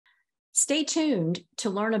Stay tuned to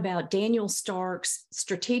learn about Daniel Stark's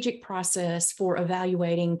strategic process for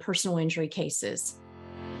evaluating personal injury cases.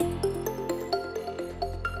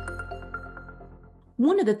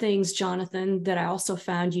 One of the things, Jonathan, that I also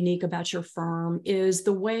found unique about your firm is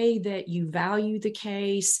the way that you value the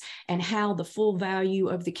case and how the full value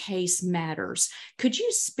of the case matters. Could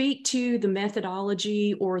you speak to the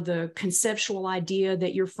methodology or the conceptual idea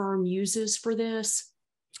that your firm uses for this?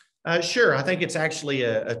 Sure. I think it's actually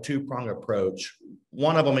a two-pronged approach.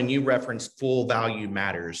 One of them, and you referenced full value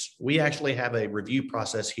matters. We actually have a review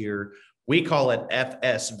process here. We call it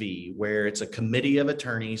FSV, where it's a committee of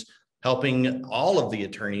attorneys helping all of the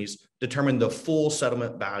attorneys determine the full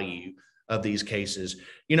settlement value of these cases.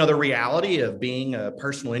 You know, the reality of being a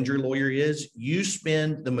personal injury lawyer is you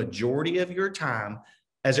spend the majority of your time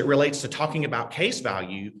as it relates to talking about case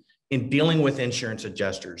value in dealing with insurance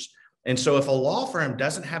adjusters. And so if a law firm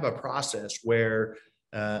doesn't have a process where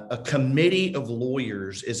a committee of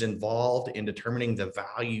lawyers is involved in determining the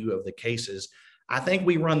value of the cases, I think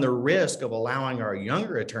we run the risk of allowing our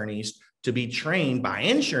younger attorneys to be trained by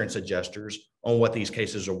insurance adjusters on what these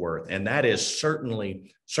cases are worth. And that is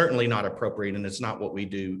certainly not appropriate. And it's not what we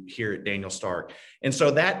do here at Daniel Stark. And so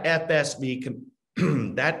that FSV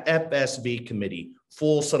committee,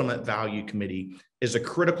 full settlement value committee, is a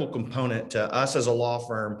critical component to us as a law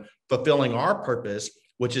firm fulfilling our purpose,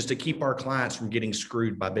 which is to keep our clients from getting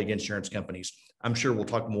screwed by big insurance companies. I'm sure we'll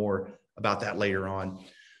talk more about that later on.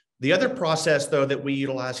 The other process, though, that we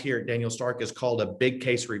utilize here at Daniel Stark is called a big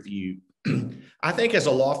case review. I think as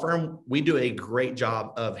a law firm, we do a great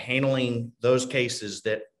job of handling those cases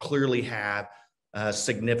that clearly have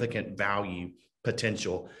significant value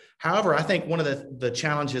potential. However, I think one of the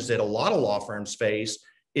challenges that a lot of law firms face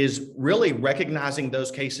is really recognizing those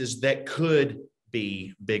cases that could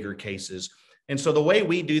be bigger cases. And so the way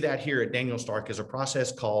we do that here at Daniel Stark is a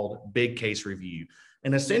process called big case review.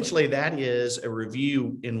 And essentially that is a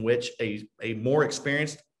review in which a more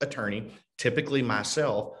experienced attorney, typically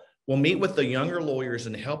myself, will meet with the younger lawyers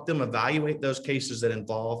and help them evaluate those cases that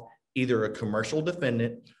involve either a commercial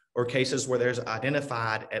defendant or cases where there's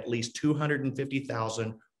identified at least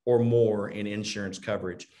 $250,000 or more in insurance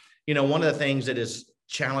coverage. You know, one of the things that is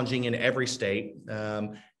challenging in every state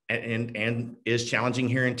and is challenging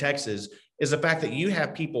here in Texas is the fact that you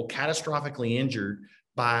have people catastrophically injured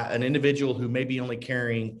by an individual who may be only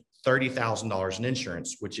carrying $30,000 in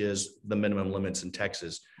insurance, which is the minimum limits in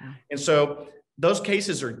Texas. Wow. And so those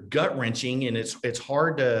cases are gut wrenching, and it's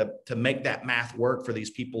hard to make that math work for these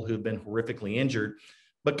people who've been horrifically injured.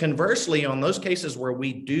 But conversely, on those cases where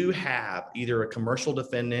we do have either a commercial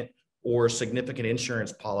defendant or significant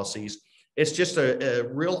insurance policies, it's just a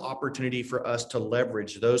real opportunity for us to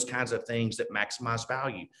leverage those kinds of things that maximize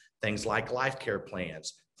value. Things like life care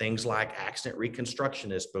plans, things like accident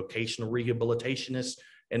reconstructionists, vocational rehabilitationists,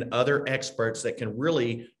 and other experts that can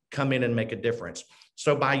really come in and make a difference.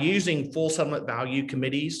 So by using full settlement value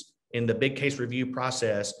committees in the big case review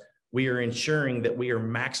process, we are ensuring that we are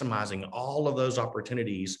maximizing all of those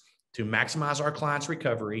opportunities to maximize our clients'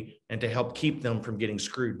 recovery and to help keep them from getting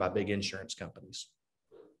screwed by big insurance companies.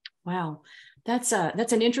 Wow, that's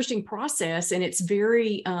an interesting process, and it's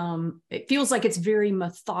very it feels like it's very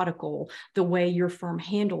methodical the way your firm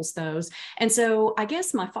handles those. And so I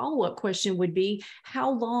guess my follow-up question would be,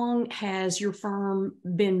 how long has your firm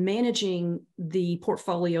been managing the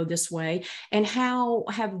portfolio this way, and how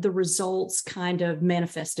have the results kind of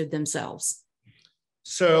manifested themselves?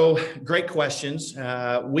 So great questions.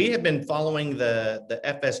 We have been following the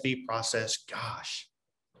FSV process, gosh,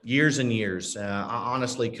 years and years. I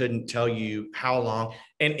honestly couldn't tell you how long.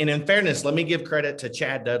 And in fairness, let me give credit to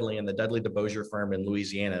Chad Dudley and the Dudley DeBosier firm in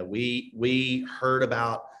Louisiana. We heard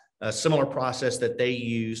about a similar process that they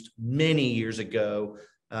used many years ago.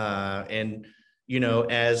 And, you know,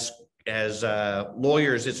 as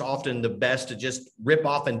lawyers, it's often the best to just rip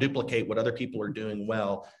off and duplicate what other people are doing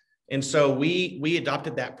well. And so we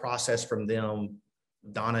adopted that process from them.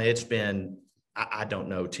 Donna, it's been, I don't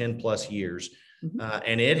know, 10 plus years.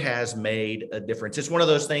 And it has made a difference. It's one of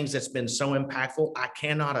those things that's been so impactful. I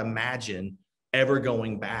cannot imagine ever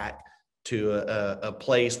going back to a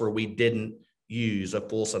place where we didn't use a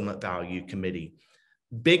full settlement value committee.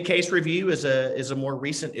 Big case review is a more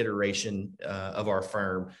recent iteration of our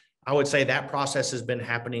firm. I would say that process has been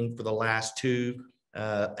happening for the last two,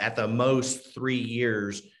 at the most 3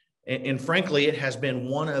 years. And frankly, it has been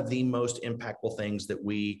one of the most impactful things that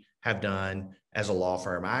we have done as a law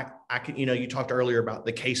firm. I can, you know, you talked earlier about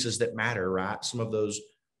the cases that matter, right? Some of those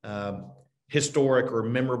historic or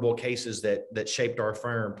memorable cases that shaped our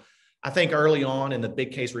firm. I think early on in the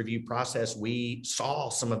big case review process, we saw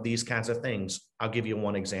some of these kinds of things. I'll give you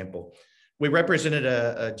one example. We represented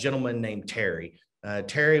a gentleman named Terry.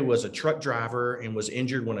 Terry was a truck driver and was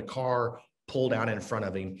injured when a car pulled out in front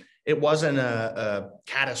of him. It wasn't a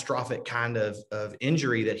catastrophic kind of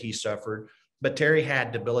injury that he suffered, but Terry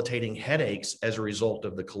had debilitating headaches as a result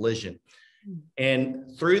of the collision.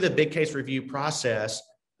 And through the big case review process,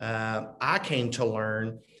 I came to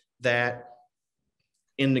learn that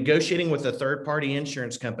in negotiating with a third-party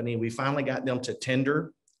insurance company, we finally got them to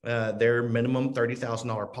tender their minimum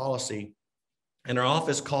 $30,000 policy. And our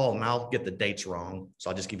office called, and I'll get the dates wrong, so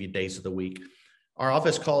I'll just give you days of the week. Our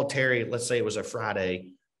office called Terry, let's say it was a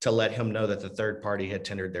Friday, to let him know that the third party had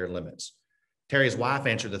tendered their limits. Terry's wife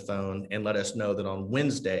answered the phone and let us know that on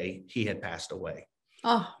Wednesday, he had passed away.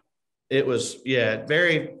 Oh. It was,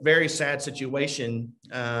 very, very sad situation.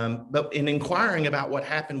 But in inquiring about what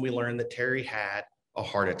happened, we learned that Terry had a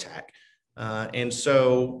heart attack. And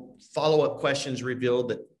so follow-up questions revealed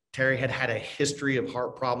that Terry had had a history of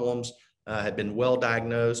heart problems, had been well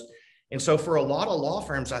diagnosed. And so for a lot of law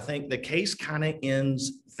firms, I think the case kind of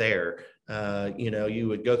ends there. You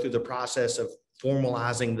would go through the process of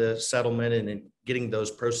formalizing the settlement and getting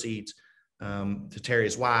those proceeds to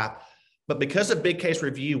Terry's wife. But because of big case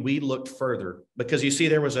review, we looked further because you see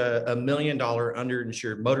there was a $1 million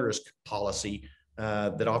underinsured motorist policy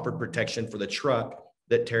that offered protection for the truck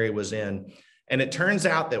that Terry was in. And it turns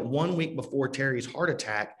out that 1 week before Terry's heart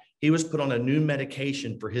attack, he was put on a new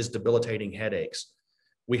medication for his debilitating headaches.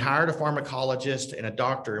 We hired a pharmacologist and a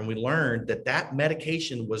doctor, and we learned that that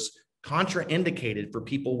medication was contraindicated for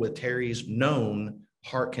people with Terry's known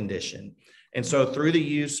heart condition. And so through the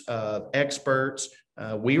use of experts,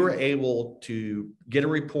 we were able to get a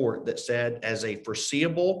report that said as a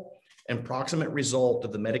foreseeable and proximate result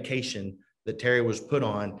of the medication that Terry was put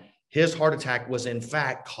on, his heart attack was in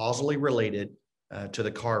fact causally related to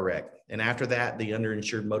the car wreck. And after that, the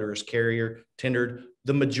underinsured motorist carrier tendered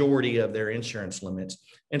the majority of their insurance limits.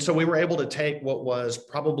 And so we were able to take what was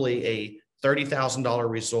probably a $30,000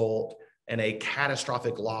 result and a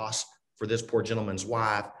catastrophic loss for this poor gentleman's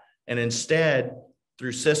wife. And instead,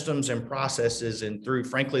 through systems and processes and through,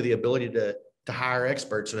 frankly, the ability to hire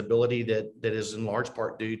experts, an ability that is in large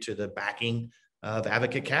part due to the backing of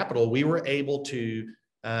Advocate Capital, we were able to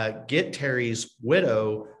get Terry's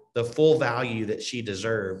widow the full value that she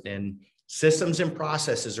deserved. And systems and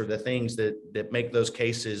processes are the things that make those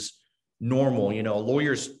cases normal.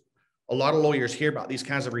 A lot of lawyers hear about these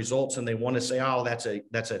kinds of results and they want to say, oh, that's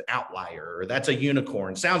an outlier or that's a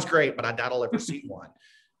unicorn. Sounds great, but I doubt I'll ever see one.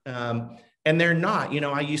 And they're not.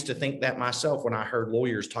 I used to think that myself when I heard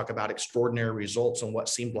lawyers talk about extraordinary results on what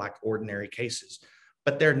seemed like ordinary cases,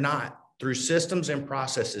 but they're not. Through systems and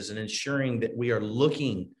processes and ensuring that we are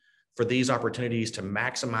looking for these opportunities to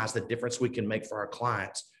maximize the difference we can make for our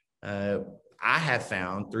clients. I have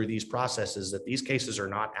found through these processes that these cases are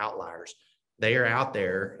not outliers. They are out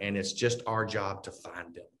there, and it's just our job to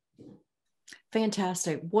find them.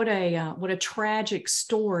 Fantastic. What a tragic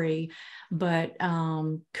story, but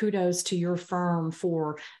kudos to your firm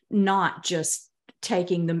for not just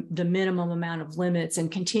taking the minimum amount of limits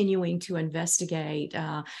and continuing to investigate.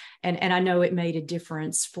 And I know it made a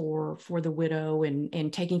difference for the widow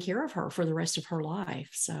and taking care of her for the rest of her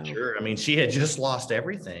life. So sure. She had just lost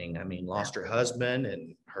everything. Lost her husband,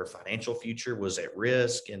 and her financial future was at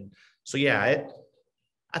risk. And so,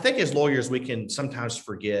 I think as lawyers, we can sometimes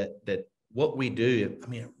forget that what we do,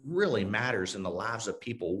 it really matters in the lives of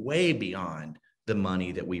people way beyond the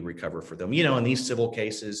money that we recover for them. In these civil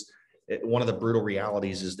cases, one of the brutal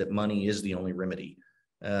realities is that money is the only remedy.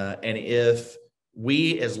 And if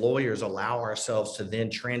we as lawyers allow ourselves to then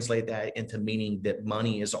translate that into meaning that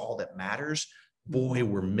money is all that matters, boy,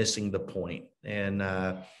 we're missing the point. And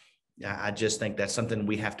I just think that's something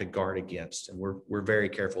we have to guard against. And we're very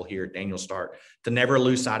careful here at Daniel Stark to never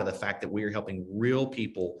lose sight of the fact that we are helping real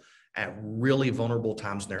people at really vulnerable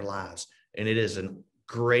times in their lives. And it is a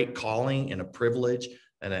great calling and a privilege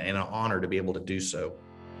and an honor to be able to do so.